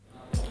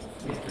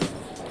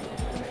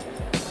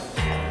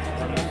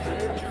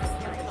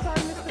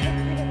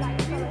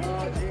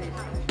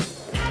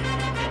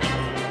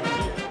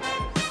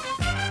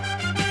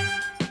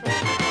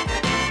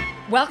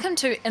Welcome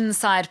to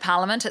Inside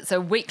Parliament. It's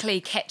a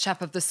weekly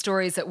catch-up of the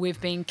stories that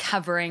we've been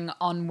covering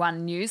on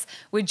One News.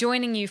 We're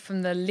joining you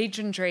from the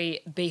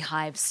legendary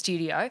Beehive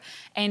studio,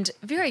 and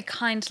very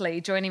kindly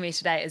joining me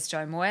today is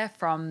Jo Moir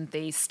from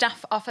the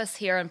Stuff office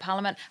here in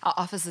Parliament. Our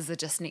offices are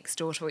just next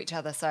door to each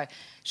other, so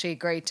she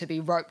agreed to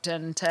be roped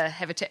in to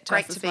have a chat to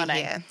us this morning.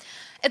 Here.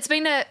 It's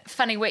been a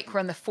funny week.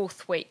 We're in the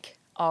fourth week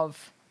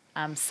of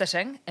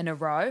sitting in a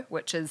row,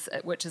 which is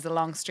a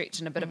long stretch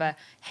and a bit of a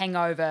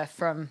hangover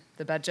from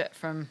the budget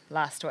from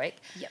last week.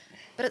 Yep.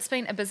 But it's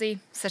been a busy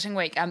sitting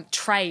week.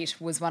 Trade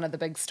was one of the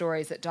big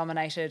stories that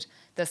dominated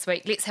this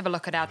week. Let's have a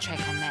look at our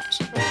track on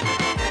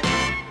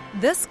that.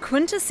 This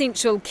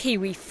quintessential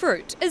kiwi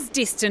fruit is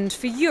destined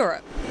for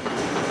Europe.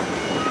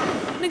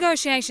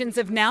 Negotiations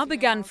have now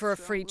begun for a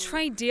free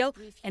trade deal,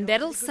 and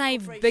that'll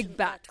save big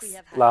bucks.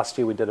 Last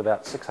year we did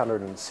about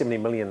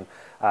 $670 million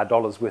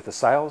worth of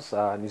sales,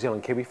 New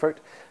Zealand kiwi fruit,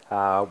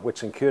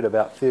 which incurred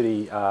about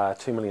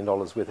 $32 million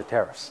worth of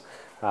tariffs.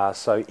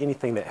 So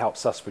anything that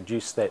helps us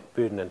reduce that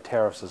burden in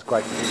tariffs is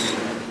great.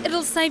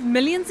 It'll save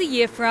millions a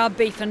year for our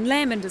beef and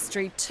lamb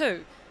industry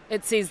too.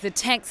 It says the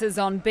taxes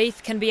on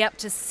beef can be up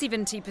to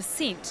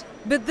 70%.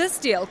 But this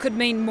deal could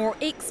mean more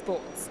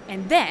exports,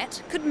 and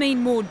that could mean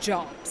more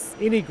jobs.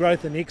 Any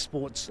growth in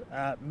exports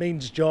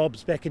means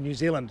jobs back in New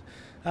Zealand.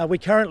 We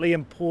currently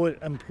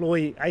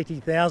employ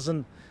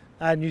 80,000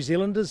 New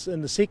Zealanders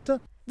in the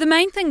sector. The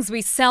main things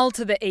we sell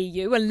to the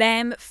EU are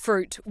lamb,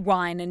 fruit,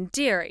 wine and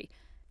dairy.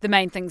 The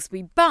main things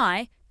we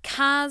buy,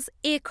 cars,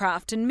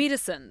 aircraft and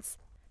medicines.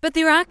 But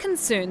there are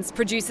concerns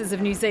producers of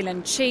New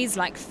Zealand cheese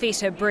like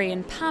feta, brie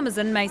and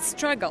parmesan may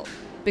struggle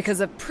because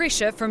of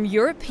pressure from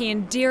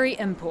European dairy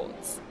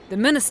imports. The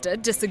Minister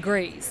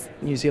disagrees.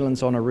 New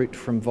Zealand's on a route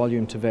from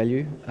volume to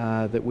value,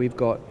 that we've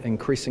got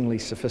increasingly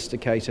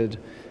sophisticated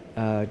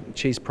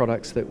cheese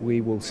products that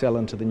we will sell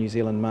into the New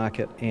Zealand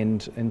market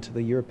and into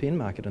the European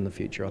market in the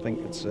future. I think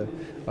it's an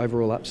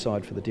overall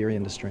upside for the dairy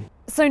industry.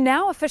 So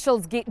now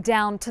officials get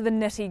down to the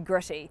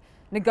nitty-gritty.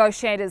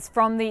 Negotiators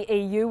from the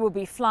EU will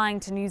be flying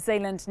to New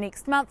Zealand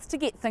next month to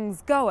get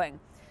things going.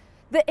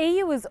 The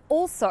EU is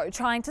also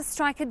trying to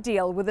strike a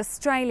deal with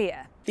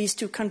Australia. These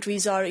two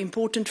countries are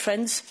important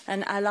friends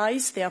and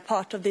allies. They are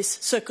part of this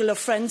circle of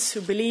friends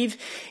who believe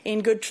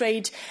in good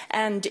trade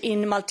and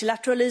in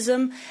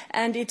multilateralism,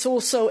 and it's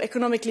also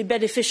economically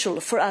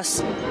beneficial for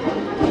us.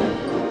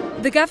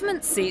 The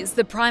government says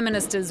the Prime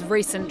Minister's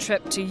recent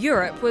trip to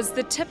Europe was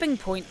the tipping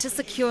point to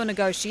secure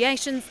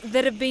negotiations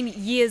that have been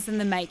years in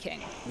the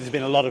making. There's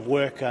been a lot of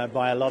work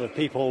by a lot of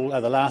people,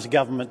 the last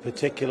government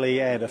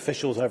particularly, and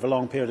officials over a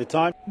long period of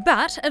time.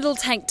 But it'll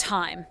take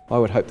time. I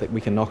would hope that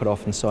we can knock it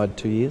off inside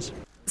 2 years.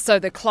 So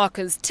the clock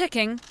is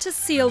ticking to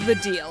seal the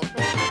deal.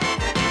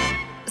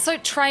 So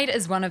trade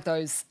is one of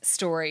those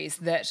stories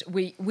that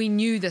we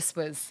knew this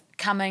was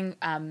coming,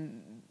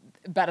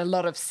 but a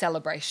lot of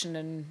celebration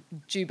and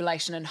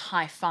jubilation and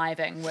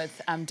high-fiving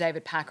with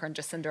David Parker and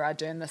Jacinda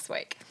Ardern this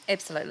week.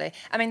 Absolutely.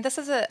 I mean, this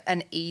is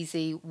an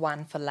easy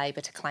one for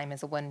Labor to claim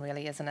as a win,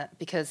 really, isn't it?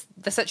 Because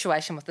the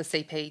situation with the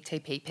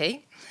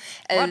CPTPP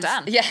is, well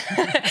done. Yeah,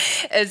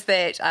 is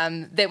that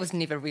that was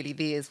never really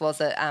theirs,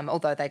 was it?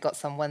 Although they got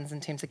some wins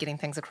in terms of getting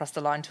things across the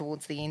line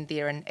towards the end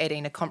there and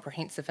adding a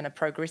comprehensive and a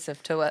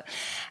progressive to it.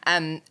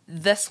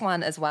 This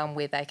one is one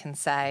where they can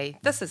say,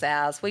 this is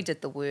ours, we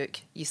did the work.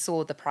 You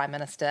saw the Prime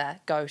Minister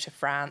go to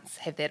France,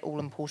 have that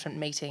all-important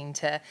meeting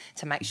to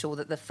make sure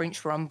that the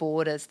French were on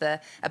board as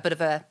a bit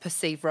of a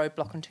perceived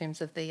roadblock in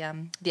terms of the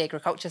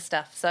agriculture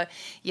stuff. So,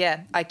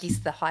 yeah, I guess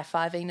the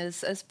high-fiving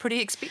is pretty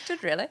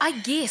expected, really. I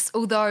guess,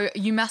 although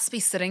you must be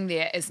sitting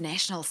there as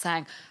Nationals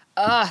saying,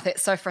 oh,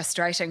 that's so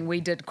frustrating.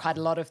 We did quite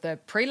a lot of the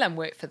prelim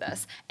work for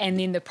this. And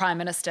then the Prime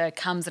Minister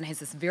comes and has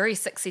this very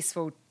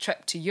successful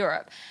trip to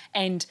Europe.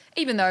 And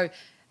even though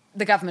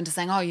the government is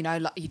saying, oh, you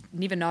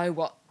never know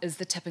what is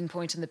the tipping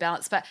point in the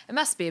balance, but it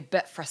must be a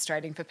bit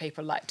frustrating for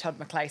people like Todd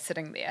McClay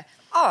sitting there.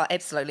 Oh,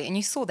 absolutely. And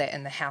you saw that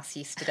in the House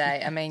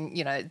yesterday. I mean,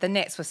 the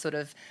Nats were sort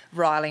of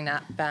riling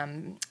up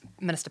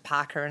Minister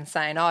Parker and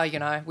saying,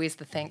 oh, where's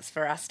the thanks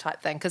for us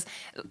type thing? Because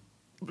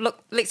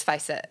look, let's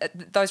face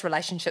it, those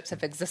relationships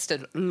have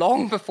existed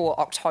long before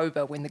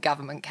October when the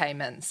government came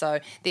in. So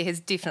there has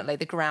definitely,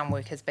 the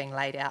groundwork has been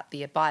laid out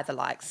there by the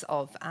likes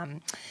of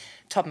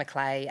Todd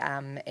McClay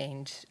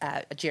and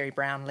Jerry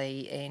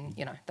Brownlee and,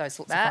 those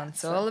sorts of ones.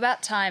 It's all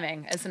about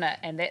timing, isn't it?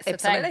 And that's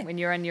Absolutely. The thing. When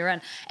you're in, you're in.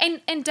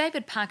 And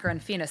David Parker, in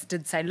fairness,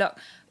 did say, look,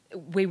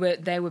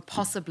 they were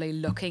possibly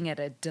looking at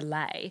a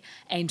delay,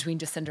 and when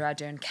Jacinda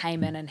Ardern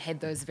came in and had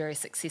those very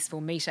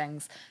successful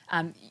meetings,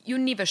 you're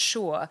never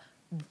sure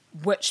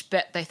which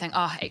bit they think,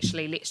 oh,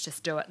 actually, let's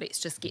just do it, let's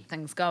just get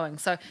things going.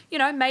 So,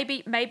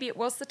 maybe it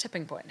was the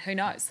tipping point. Who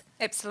knows?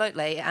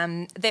 Absolutely.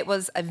 That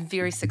was a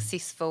very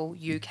successful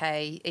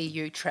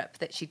UK-EU trip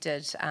that she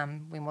did,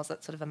 when was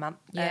it, sort of a couple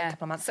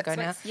of months ago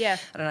now? Yeah.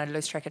 I don't know,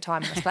 lose track of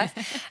time in this place.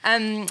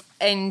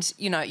 And,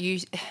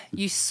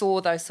 you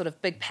saw those sort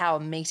of big power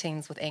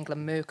meetings with Angela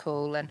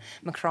Merkel and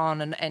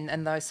Macron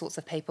and those sorts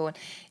of people. And,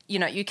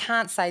 you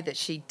can't say that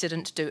she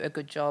didn't do a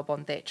good job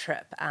on that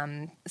trip.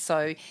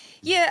 So,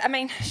 yeah, I mean,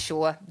 mean,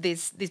 sure,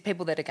 there's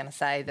people that are going to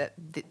say that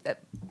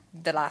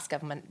the last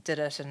government did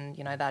it, and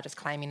they're just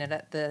claiming it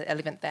at the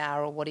 11th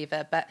hour or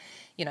whatever. But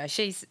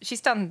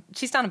she's done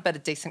a bit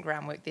of decent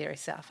groundwork there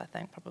herself, I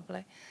think,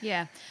 probably.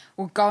 Yeah,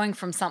 well, going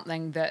from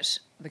something that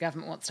the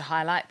government wants to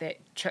highlight, that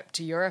trip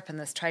to Europe and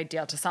this trade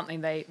deal, to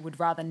something they would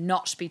rather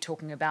not be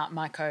talking about,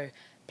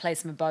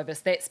 Mycoplasma bovis,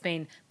 that's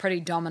been pretty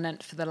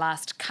dominant for the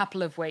last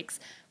couple of weeks.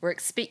 We're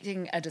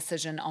expecting a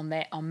decision on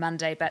that on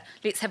Monday, but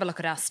let's have a look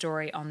at our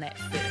story on that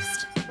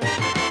first.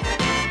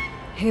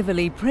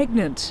 Heavily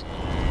pregnant,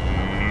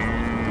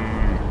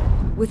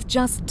 with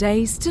just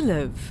days to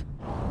live.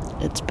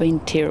 It's been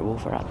terrible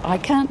for us. I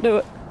can't do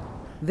it.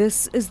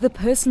 This is the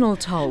personal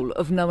toll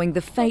of knowing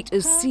the fate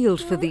is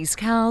sealed for these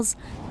cows.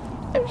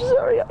 I'm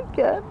sorry, I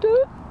can't do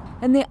it.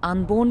 And their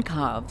unborn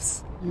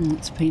calves.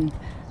 It's been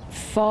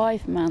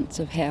 5 months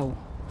of hell.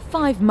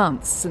 5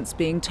 months since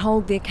being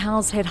told their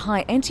cows had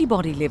high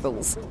antibody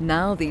levels.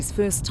 Now these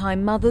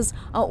first-time mothers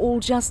are all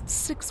just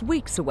 6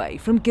 weeks away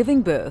from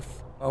giving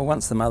birth. Well,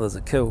 once the mothers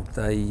are killed,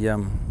 they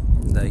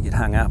get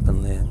hung up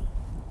and their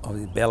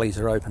bellies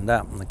are opened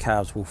up and the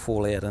calves will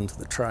fall out into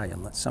the tray,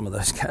 and some of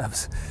those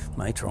calves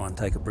may try and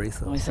take a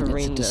breath. I think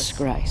it's a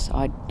disgrace.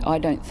 I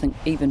don't think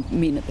even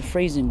men at the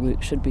freezing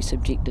works should be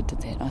subjected to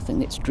that. I think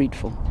that's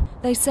dreadful.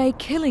 They say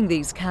killing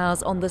these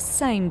cows on the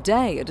same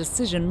day a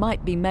decision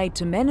might be made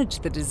to manage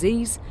the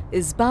disease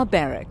is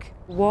barbaric.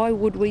 Why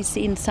would we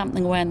send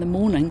something away in the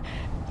morning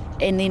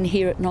and then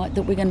hear at night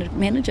that we're going to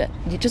manage it?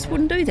 You just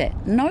wouldn't do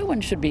that. No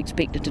one should be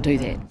expected to do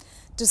that.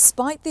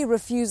 Despite their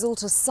refusal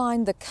to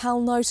sign the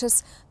CAL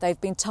notice, they've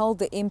been told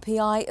the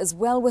MPI is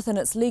well within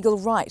its legal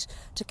right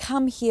to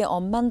come here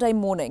on Monday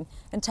morning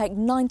and take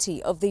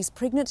 90 of these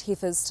pregnant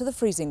heifers to the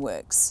freezing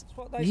works,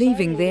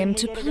 leaving them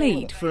to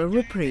plead for a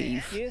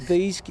reprieve.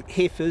 These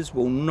heifers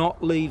will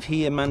not leave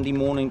here Monday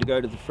morning to go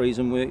to the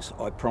freezing works,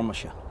 I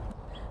promise you.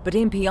 But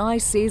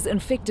MPI says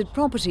infected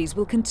properties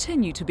will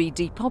continue to be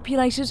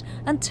depopulated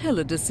until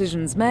a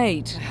decision's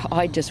made.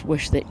 I just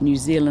wish that New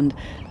Zealand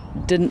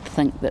didn't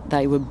think that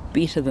they were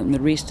better than the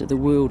rest of the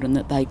world and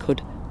that they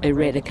could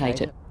eradicate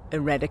it.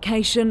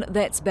 Eradication,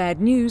 that's bad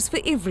news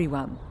for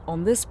everyone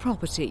on this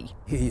property.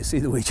 Here you see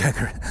the wee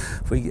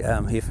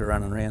chugger, heifer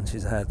running around,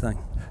 she's a hard thing.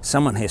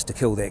 Someone has to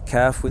kill that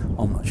calf.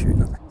 I'm not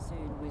shooting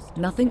it.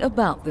 Nothing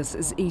about this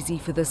is easy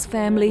for this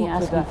family,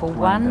 Asking for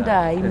one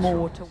day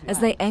more to as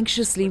they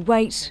anxiously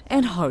wait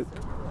and hope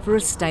for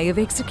a stay of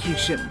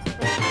execution.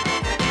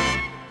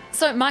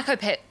 So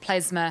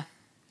Mycoplasma,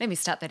 let me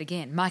start that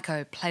again,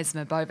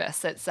 Mycoplasma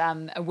bovis. It's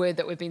a word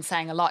that we've been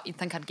saying a lot. You'd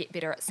think I'd get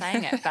better at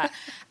saying it, but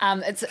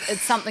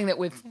it's something that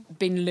we've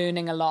been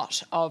learning a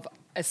lot of,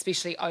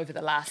 especially over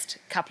the last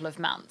couple of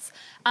months.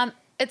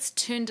 It's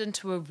turned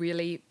into a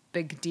really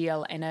big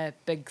deal and a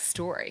big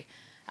story,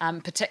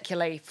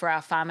 particularly for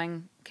our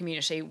farming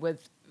community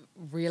with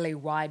really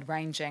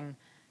wide-ranging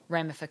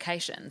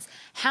ramifications.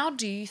 How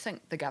do you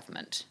think the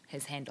government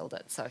has handled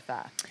it so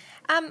far?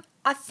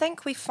 I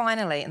think we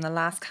finally, in the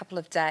last couple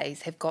of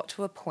days, have got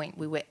to a point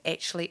where we're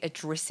actually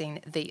addressing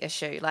the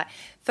issue. Like,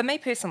 for me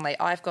personally,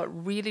 I've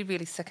got really,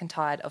 really sick and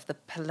tired of the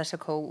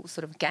political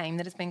sort of game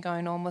that has been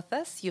going on with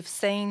this. You've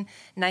seen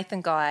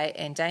Nathan Guy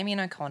and Damien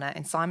O'Connor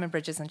and Simon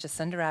Bridges and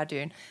Jacinda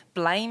Ardern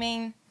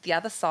blaming the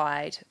other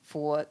side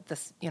for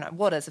this,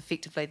 what is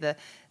effectively the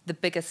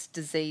biggest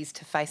disease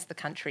to face the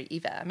country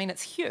ever. I mean,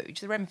 it's huge.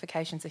 The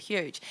ramifications are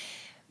huge.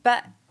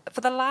 But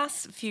for the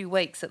last few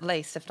weeks at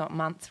least, if not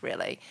months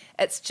really,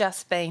 it's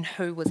just been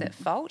who was at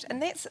fault.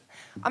 And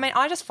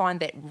I just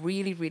find that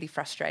really, really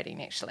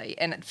frustrating actually.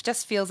 And it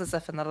just feels as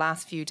if in the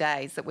last few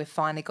days that we've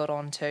finally got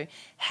on to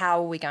how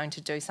are we going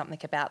to do something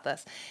about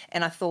this.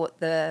 And I thought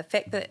the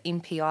fact that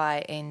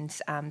MPI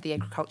and the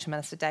Agriculture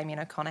Minister Damien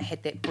O'Connor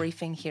had that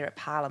briefing here at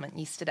Parliament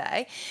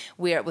yesterday,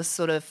 where it was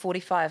sort of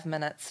 45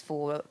 minutes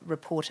for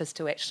reporters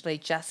to actually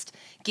just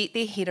get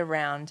their head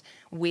around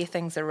where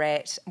things are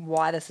at,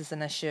 why this is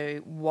an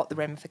issue, what the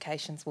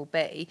ramifications will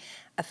be,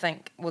 I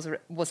think was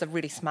a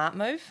really smart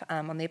move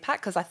on their part,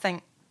 because I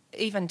think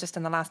even just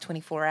in the last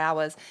 24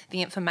 hours,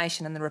 the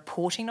information and the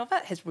reporting of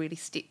it has really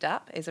stepped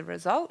up as a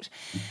result.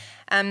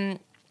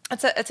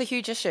 It's a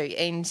huge issue,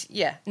 and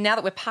now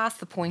that we're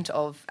past the point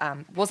of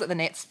was it the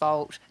Nats'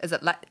 fault? Is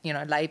it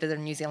Labour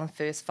and New Zealand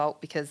First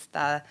fault because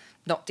they're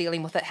not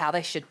dealing with it how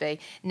they should be?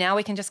 Now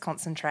we can just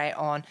concentrate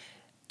on,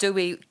 do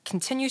we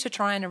continue to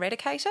try and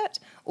eradicate it,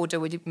 or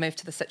do we move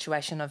to the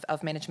situation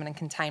of management and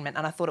containment?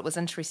 And I thought it was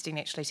interesting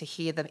actually to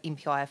hear the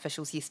MPI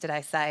officials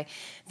yesterday say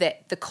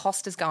that the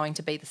cost is going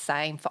to be the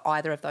same for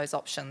either of those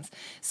options.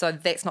 So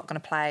that's not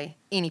going to play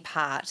any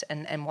part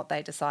in what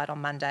they decide on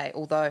Monday,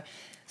 although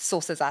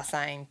sources are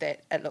saying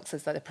that it looks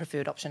as though the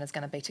preferred option is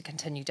going to be to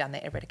continue down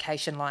that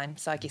eradication line.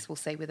 So I guess we'll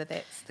see whether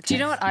that's the case. Do you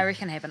know what I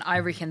reckon happened? I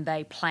reckon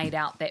they played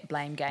out that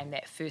blame game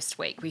that first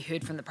week. We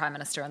heard from the Prime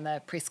Minister in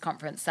the press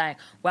conference saying,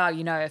 well,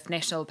 if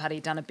National Party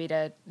had done a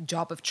better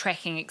job of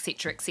tracking,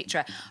 etc.,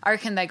 etc. I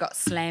reckon they got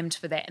slammed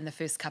for that in the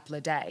first couple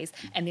of days.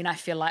 And then I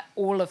feel like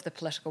all of the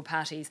political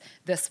parties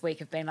this week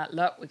have been like,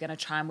 look, we're going to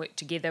try and work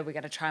together. We're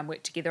going to try and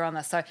work together on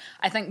this. So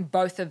I think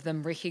both of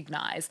them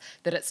recognise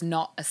that it's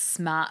not a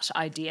smart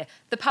idea.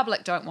 The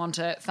public don't want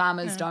it.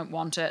 Farmers don't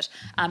want it.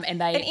 And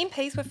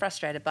MPs were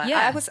frustrated by it.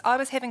 I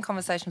was having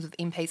conversations with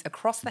MPs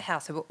across the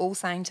House who were all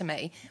saying to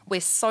me,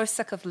 we're so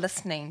sick of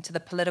listening to the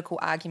political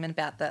argument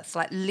about this.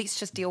 Like, let's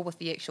just deal with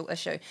the actual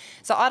issue.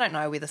 So I don't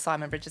know whether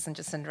Simon Bridges and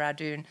Jacinda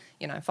Ardern,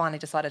 finally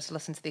decided to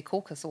listen to their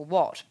caucus or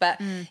what.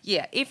 But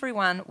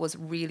everyone was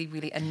really,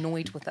 really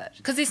annoyed with it.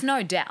 Because there's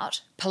no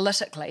doubt,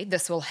 politically,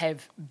 this will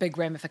have big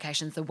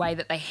ramifications, the way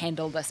that they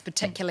handle this,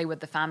 particularly with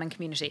the farming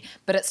community.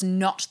 But it's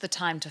not the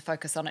time to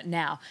focus on it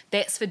now.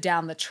 That's for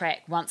down the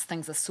track, once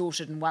things are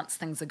sorted and once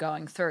things are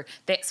going through.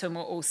 That's when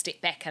we'll all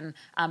step back and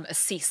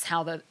assess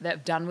how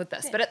they've done with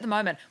this. But at the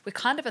moment, we're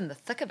kind of in the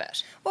thick of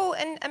it. Well,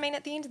 and I mean,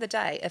 at the end of the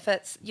day, if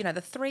it's,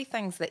 the three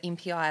things that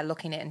MPI are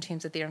looking at in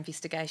terms of their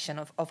investigation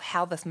of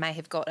how this may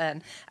have got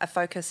in are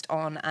focused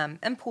on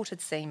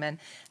imported semen,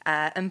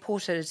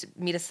 imported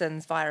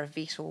medicines via a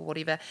vet or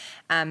whatever,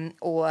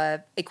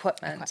 or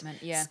equipment.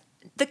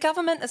 The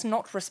government is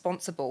not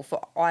responsible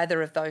for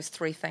either of those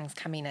three things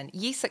coming in.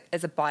 Yes, it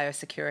is a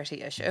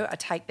biosecurity issue. I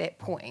take that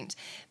point.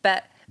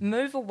 But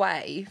move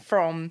away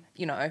from,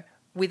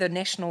 whether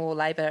National or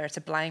Labour are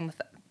to blame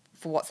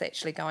for what's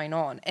actually going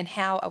on, and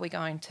how are we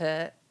going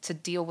to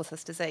deal with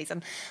this disease.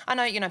 And I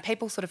know,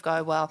 people sort of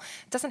go, well,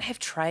 it doesn't have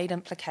trade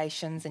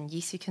implications, and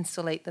yes, you can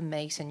still eat the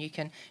meat and you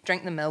can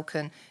drink the milk,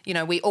 and,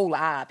 we all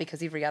are,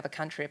 because every other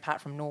country apart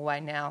from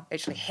Norway now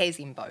actually has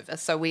M.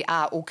 bovis, so we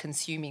are all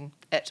consuming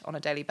it on a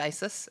daily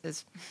basis,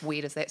 as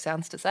weird as that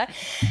sounds to say.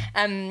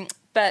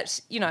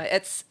 But,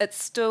 it's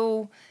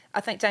still... I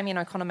think Damien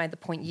O'Connor made the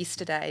point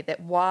yesterday that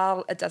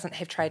while it doesn't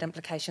have trade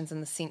implications in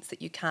the sense that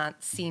you can't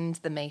send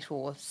the meat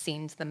or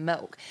send the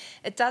milk,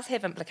 it does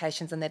have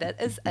implications in that it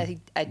is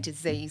a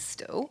disease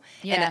still,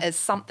 and it is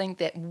something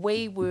that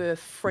we were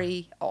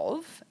free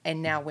of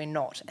and now we're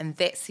not, and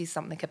that says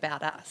something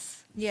about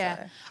us. Yeah.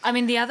 So. I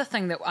mean, the other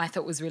thing that I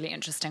thought was really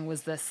interesting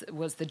was the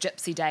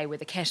Gypsy Day, where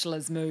the cattle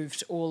is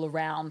moved all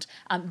around.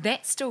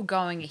 That's still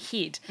going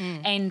ahead.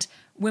 And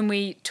when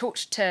we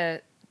talked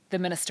to the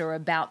minister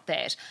about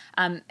that,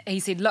 he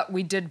said, look,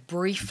 we did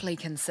briefly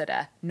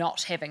consider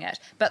not having it,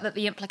 but that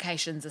the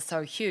implications are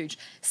so huge.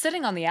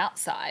 Sitting on the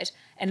outside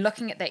and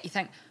looking at that, you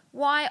think,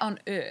 why on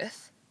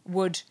earth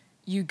would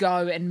you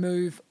go and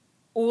move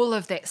all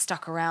of that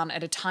stock around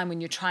at a time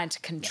when you're trying to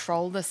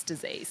control this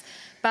disease?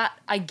 But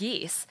I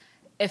guess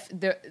if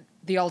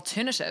the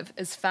alternative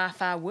is far,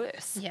 far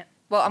worse. Yeah.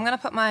 Well, I'm going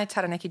to put my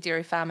Taranaki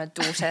dairy farmer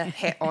daughter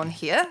hat on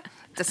here.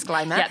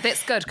 Disclaimer. Yeah,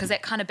 that's good, because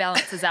that kind of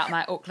balances out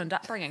my Auckland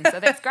upbringing, so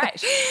that's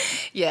great.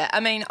 Yeah, I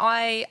mean,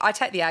 I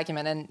take the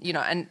argument,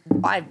 and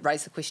I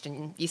raised the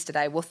question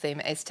yesterday with them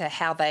as to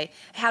how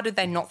did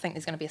they not think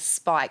there's going to be a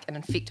spike in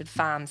infected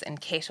farms and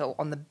cattle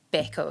on the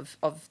back of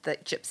the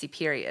Gypsy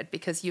period,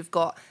 because you've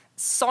got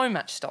so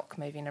much stock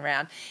moving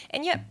around,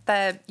 and yet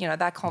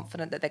they're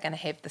confident that they're going to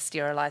have the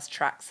sterilised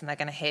trucks, and they're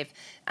going to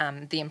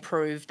have the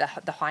improved, the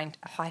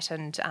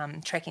heightened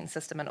tracking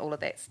system and all of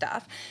that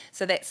stuff.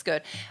 So that's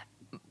good.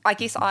 I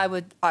guess I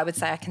would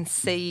say I can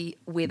see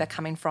where they're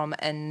coming from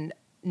in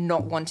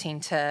not wanting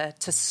to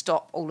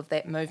stop all of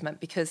that movement,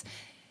 because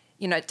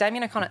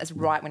Damien O'Connor is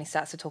right when he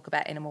starts to talk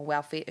about animal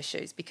welfare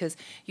issues, because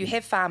you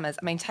have farmers.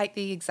 I mean, take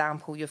the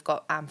example, you've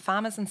got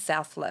farmers in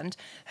Southland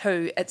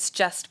who it's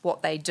just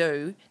what they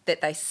do,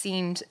 that they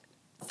send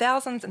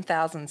thousands and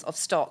thousands of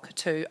stock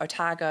to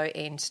Otago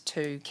and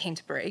to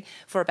Canterbury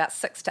for about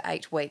 6 to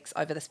 8 weeks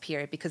over this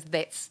period, because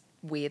that's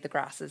where the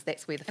grass is,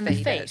 that's where the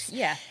feed is.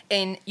 Yeah.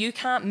 And you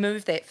can't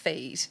move that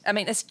feed. I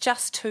mean, it's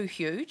just too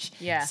huge.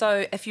 Yeah.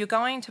 So if you're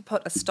going to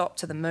put a stop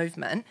to the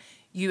movement,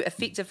 you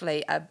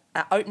effectively are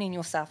opening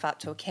yourself up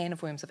to a can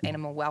of worms of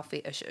animal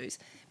welfare issues,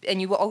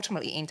 and you will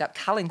ultimately end up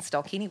culling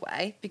stock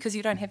anyway because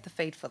you don't have the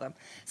feed for them.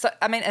 So,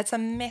 I mean, it's a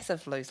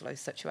massive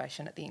lose-lose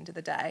situation at the end of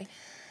the day.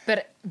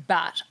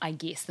 But I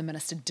guess the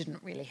minister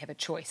didn't really have a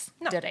choice,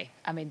 did he?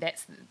 I mean,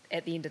 that's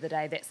at the end of the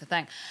day, that's the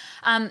thing.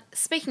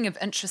 Speaking of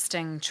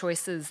interesting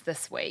choices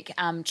this week,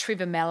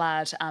 Trevor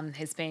Mallard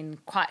has been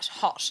quite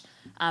hot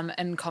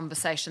in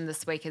conversation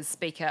this week as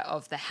Speaker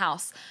of the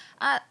House.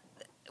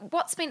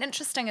 What's been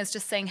interesting is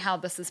just seeing how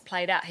this has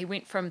played out. He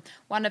went from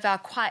one of our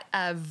quite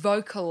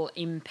vocal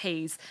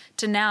MPs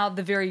to now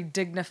the very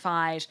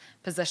dignified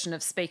position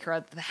of Speaker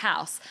of the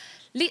House.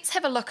 Let's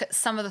have a look at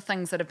some of the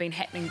things that have been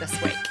happening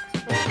this week.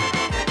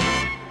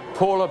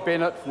 Paula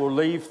Bennett will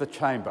leave the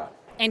chamber.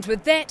 And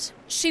with that,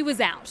 she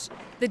was out.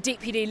 The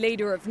deputy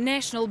leader of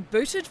National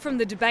booted from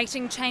the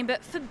debating chamber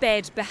for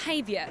bad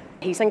behaviour.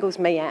 He singles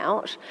me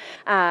out.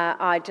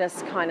 I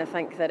just kind of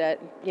think that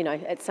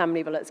at some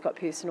level it's got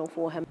personal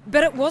for him.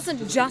 But it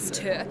wasn't just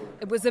her.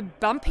 It was a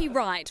bumpy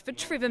ride for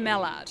Trevor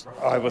Mallard.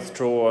 I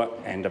withdraw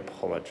and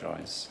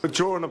apologise.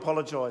 Withdraw and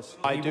apologise.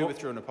 I do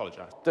withdraw and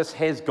apologise. This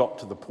has got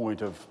to the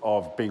point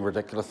of being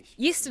ridiculous.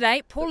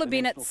 Yesterday, Paula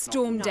Bennett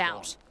stormed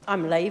out.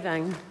 I'm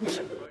leaving.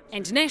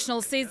 And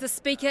National says the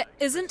Speaker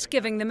isn't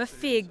giving them a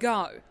fair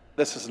go.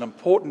 This is an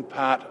important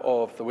part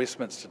of the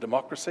Westminster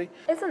democracy.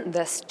 Isn't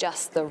this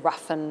just the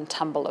rough and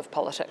tumble of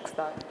politics,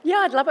 though? Yeah,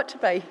 I'd love it to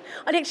be.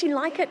 I'd actually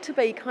like it to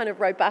be kind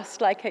of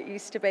robust like it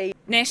used to be.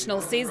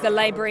 National says the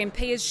Labour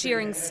MP is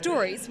sharing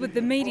stories with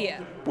the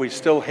media. We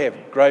still have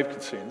grave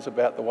concerns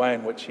about the way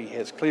in which he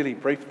has clearly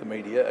briefed the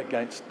media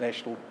against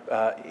National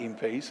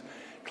MPs,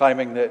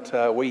 claiming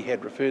that we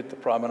had referred the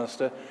Prime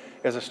Minister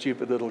as a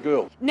stupid little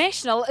girl.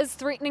 National is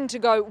threatening to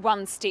go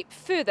one step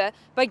further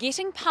by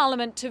getting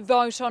Parliament to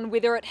vote on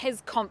whether it has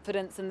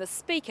confidence in the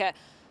Speaker,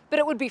 but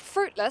it would be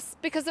fruitless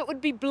because it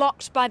would be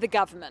blocked by the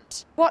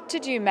government. What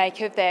did you make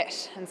of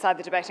that inside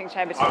the debating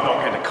chamber today? I'm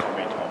not going to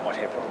comment on what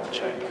happened in the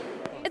chamber.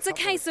 It's a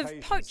case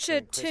of poacher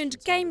turned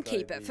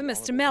gamekeeper for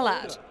Mr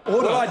Mallard.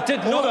 Order. Well, I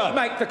did not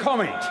make the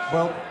comment.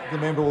 Well, the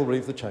member will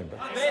leave the chamber.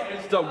 That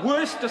is the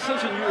worst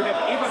decision you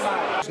have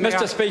ever made.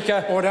 Mr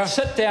Speaker, order.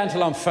 Sit down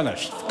till I'm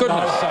finished.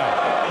 Goodness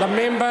sake. The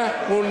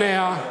member will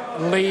now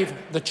leave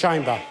the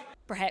chamber.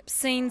 Perhaps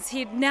scenes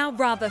he'd now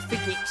rather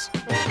forget.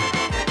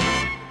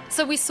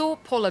 So we saw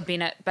Paula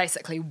Bennett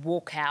basically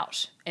walk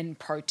out in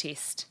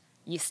protest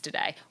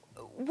yesterday.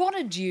 What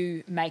did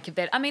you make of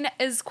that? I mean, it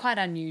is quite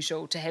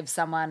unusual to have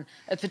someone,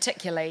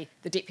 particularly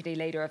the deputy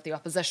leader of the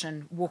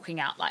opposition, walking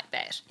out like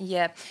that.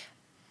 Yeah.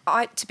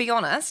 To be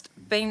honest,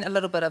 being a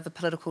little bit of a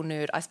political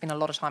nerd, I spend a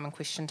lot of time in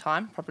question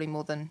time, probably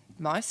more than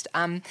most.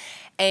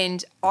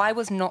 And I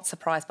was not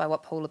surprised by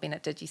what Paula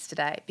Bennett did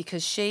yesterday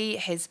because she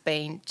has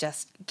been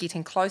just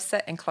getting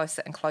closer and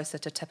closer and closer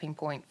to tipping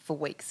point for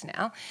weeks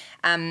now.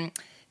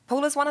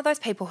 Paula's one of those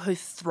people who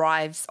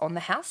thrives on the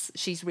House.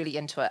 She's really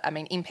into it. I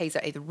mean, MPs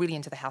are either really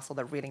into the House or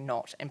they're really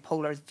not. And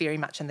Paula is very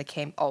much in the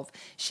camp of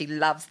she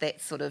loves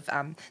that sort of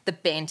the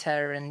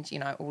banter and,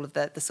 all of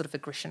the sort of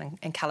aggression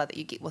and colour that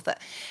you get with it.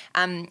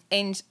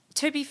 And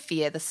to be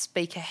fair, the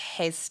Speaker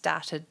has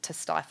started to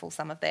stifle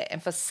some of that.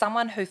 And for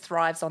someone who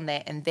thrives on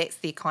that and that's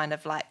their kind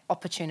of like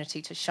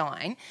opportunity to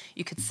shine,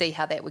 you could see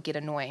how that would get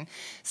annoying.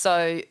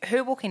 So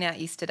her walking out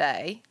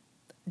yesterday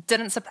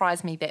didn't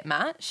surprise me that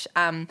much.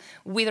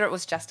 Whether it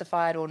was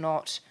justified or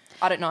not,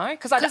 I don't know.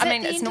 Because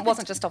it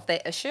wasn't just off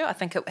that issue. I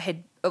think it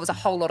was a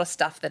whole lot of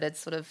stuff that had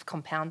sort of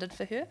compounded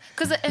for her.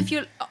 Because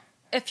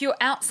if you're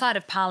outside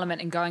of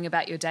Parliament and going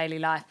about your daily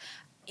life,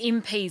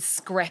 MPs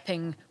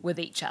scrapping with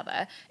each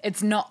other,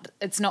 it's not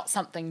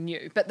something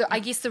new. But I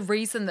guess the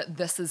reason that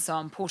this is so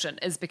important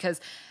is because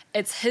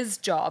it's his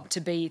job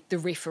to be the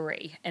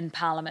referee in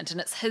Parliament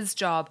and it's his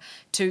job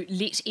to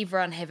let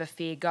everyone have a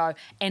fair go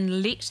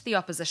and let the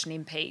opposition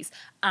MPs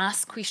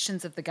ask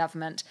questions of the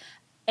government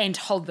and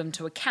hold them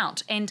to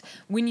account. And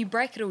when you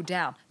break it all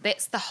down,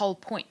 that's the whole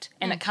point.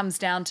 And it comes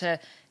down to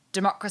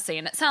democracy.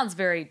 And it sounds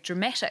very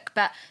dramatic,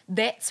 but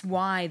that's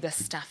why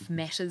this stuff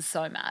matters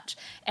so much.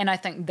 And I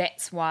think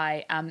that's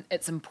why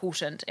it's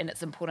important, and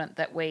it's important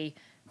that we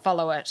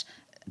follow it.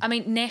 I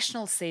mean,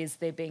 National says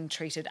they're being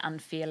treated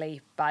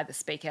unfairly by the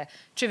Speaker.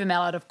 Trevor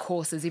Mallard, of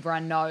course, as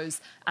everyone knows,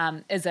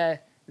 is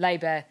a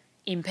Labour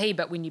MP,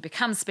 but when you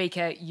become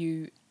Speaker,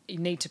 you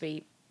need to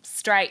be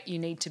straight, you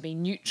need to be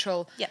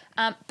neutral. Yep.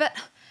 But,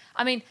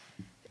 I mean,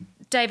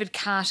 David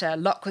Carter,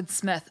 Lockwood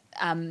Smith,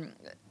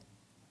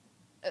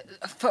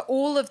 for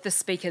all of the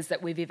speakers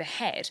that we've ever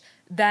had,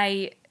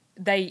 they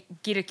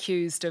get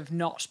accused of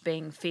not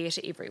being fair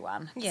to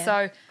everyone. Yeah.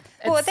 So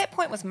that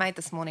point was made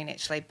this morning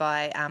actually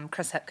by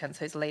Chris Hipkins,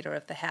 who's leader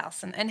of the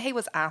House, and he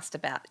was asked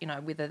about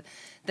whether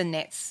the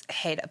Nats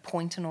had a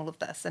point in all of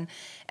this, and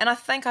I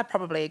think I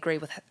probably agree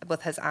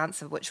with his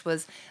answer, which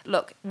was,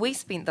 look, we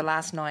spent the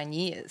last 9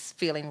 years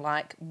feeling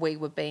like we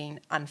were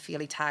being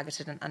unfairly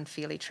targeted and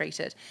unfairly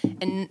treated,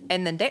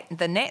 and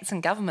the Nats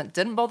and government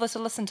didn't bother to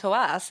listen to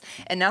us,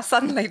 and now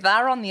suddenly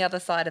they're on the other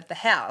side of the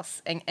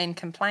House and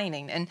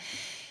complaining. And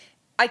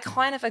I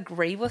kind of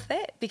agree with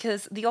that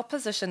because the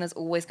opposition is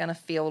always going to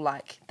feel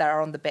like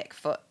they're on the back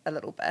foot a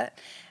little bit.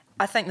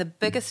 I think the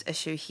biggest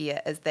issue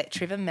here is that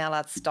Trevor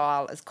Mallard's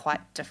style is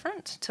quite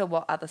different to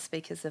what other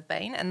speakers have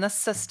been. And this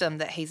system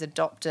that he's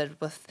adopted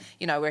with,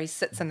 where he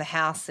sits in the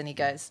House and he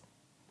goes,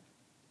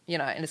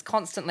 and is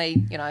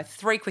constantly,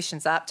 3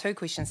 questions up, 2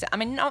 questions down. I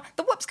mean, no,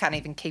 the Whips can't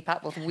even keep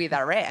up with where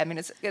they're at. I mean,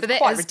 it's but that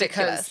quite is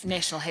ridiculous. Because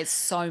National has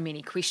so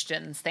many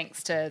questions,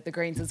 thanks to the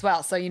Greens as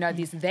well. So,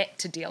 there's that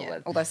to deal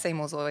with. Although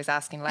Seymour's always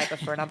asking Labor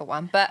for another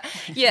one. But,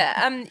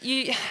 yeah,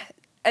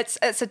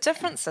 it's a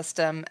different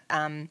system,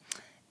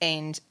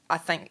 and I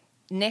think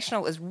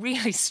National is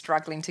really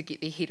struggling to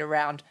get their head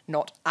around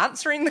not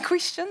answering the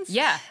questions.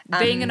 Yeah,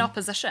 being in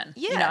opposition,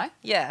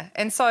 Yeah,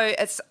 and so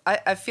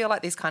I feel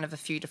like there's kind of a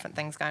few different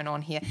things going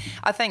on here.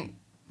 I think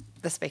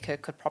the Speaker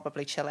could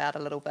probably chill out a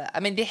little bit. I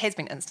mean, there has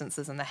been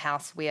instances in the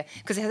House where,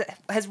 because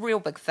his real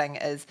big thing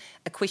is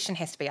a question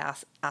has to be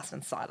asked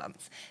in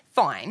silence.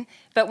 Fine,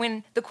 but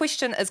when the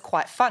question is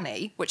quite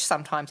funny, which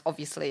sometimes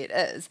obviously it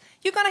is,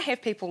 you're going to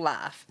have people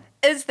laugh.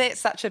 Is that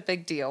such a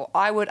big deal?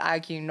 I would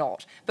argue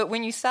not. But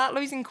when you start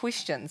losing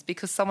questions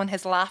because someone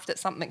has laughed at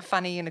something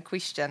funny in a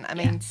question, I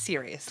mean,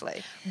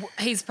 seriously.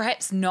 He's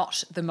perhaps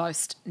not the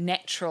most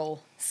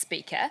natural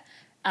speaker,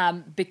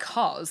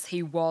 because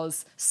he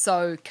was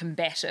so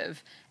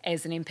combative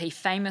as an MP,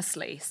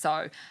 famously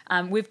so.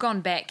 We've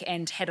gone back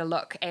and had a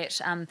look at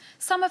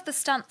some of the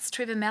stunts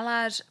Trevor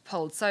Mallard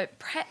pulled. So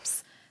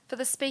perhaps for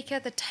the Speaker,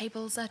 the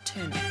tables are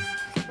turning.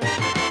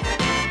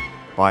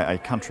 By a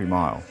country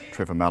mile,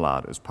 Trevor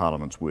Mallard is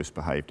Parliament's worst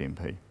behaved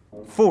MP.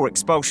 4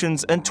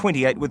 expulsions and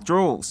 28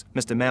 withdrawals.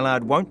 Mr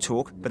Mallard won't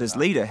talk, but his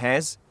leader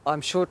has.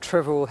 I'm sure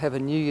Trevor will have a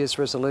New Year's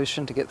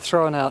resolution to get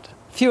thrown out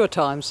fewer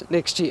times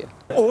next year.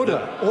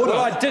 Order. Well,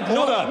 I did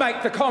not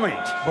make the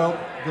comment. Well,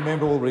 the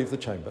member will leave the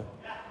chamber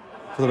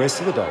for the rest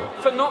of the day.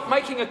 For not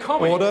making a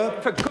comment. Order.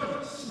 For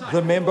goodness sake.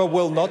 The member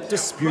will not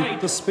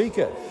dispute the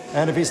Speaker,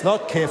 and if he's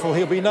not careful,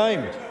 he'll be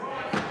named.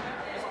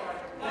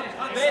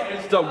 That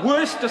is the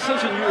worst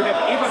decision you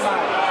have ever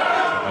made.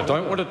 I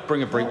don't want to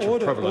bring a breach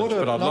of privilege,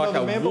 but I'd like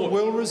the member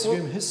will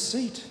resume his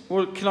seat.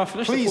 Well, can I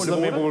finish Please, the point the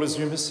of member order? will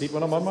resume his seat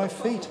when I'm on my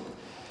feet.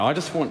 I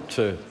just want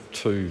to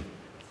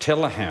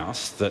tell the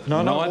House that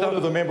neither... Order.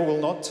 The member will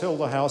not tell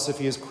the House if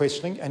he is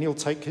questioning, and he'll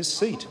take his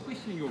seat.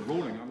 Questioning your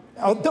ruling.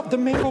 The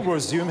member will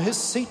resume his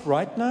seat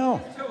right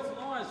now.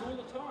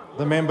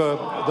 The member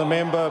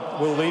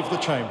will leave the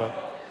chamber.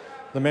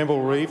 The member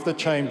will leave the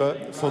chamber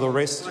for the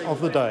rest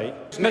of the day.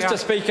 Mr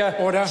Speaker,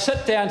 order.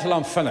 Sit down till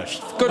I'm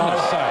finished. For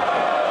goodness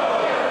sake.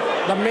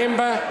 The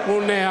member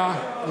will now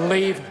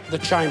leave the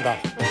chamber.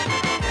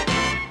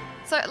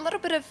 So a little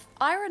bit of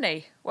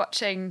irony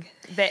watching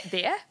that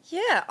there.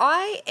 Yeah,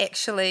 I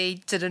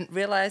actually didn't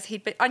realise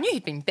I knew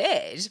he'd been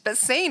bad, but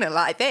seeing it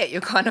like that,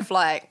 you're kind of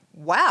like,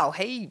 wow,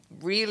 he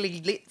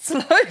really lets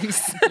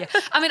loose. Yeah.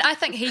 I mean, I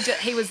think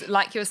he was,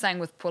 like you were saying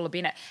with Paula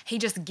Bennett, he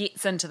just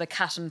gets into the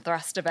cut and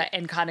thrust of it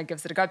and kind of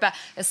gives it a go. But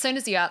as soon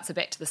as you answer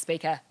back to the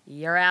Speaker,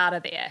 you're out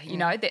of there. You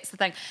know, that's the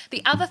thing.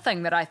 The other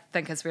thing that I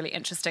think is really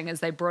interesting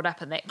is they brought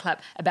up in that clip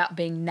about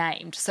being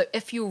named. So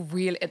if you're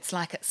really, it's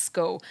like at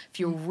school, if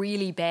you're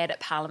really bad at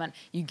Parliament,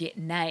 you get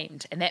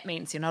named. And that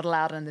means you're not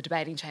allowed in the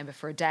debating chamber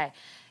for a day.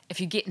 If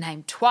you get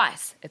named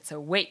twice, it's a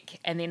week.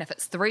 And then if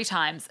it's 3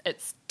 times,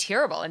 it's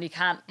terrible and you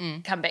can't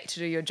come back to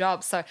do your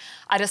job. So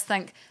I just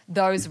think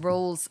those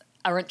rules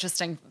are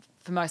interesting.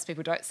 For most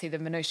people, don't see the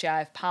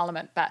minutiae of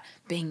Parliament, but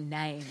being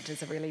named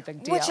is a really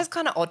big deal. Which is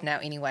kind of odd now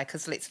anyway,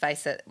 because let's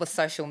face it, with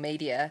social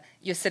media,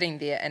 you're sitting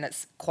there and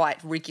it's quite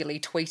regularly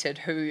tweeted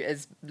who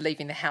is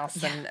leaving the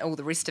House and all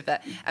the rest of it.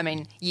 I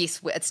mean,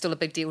 yes, it's still a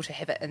big deal to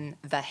have it in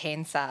the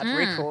Hansard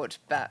record,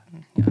 but...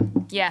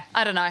 Yeah,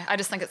 I don't know. I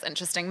just think it's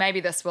interesting.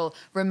 Maybe this will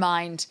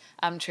remind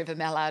Trevor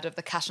Mallard of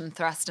the cut and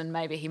thrust, and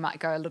maybe he might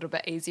go a little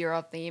bit easier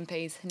of the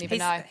MPs. Never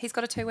know. He's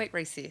got a 2-week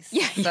recess.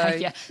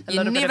 Yeah.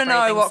 You never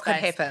know what could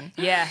happen.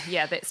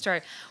 Yeah, that's true.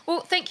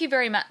 Well, thank you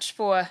very much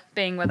for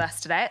being with us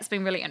today. It's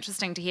been really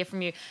interesting to hear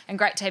from you and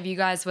great to have you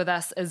guys with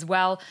us as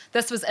well.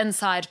 This was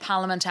Inside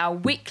Parliament, our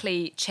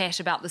weekly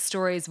chat about the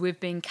stories we've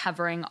been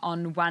covering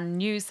on One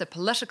News, the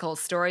political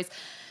stories.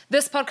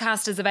 This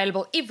podcast is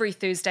available every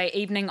Thursday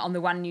evening on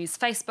the One News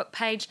Facebook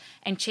page,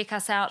 and check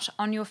us out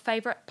on your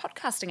favourite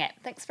podcasting app.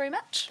 Thanks very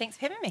much. Thanks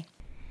for having me.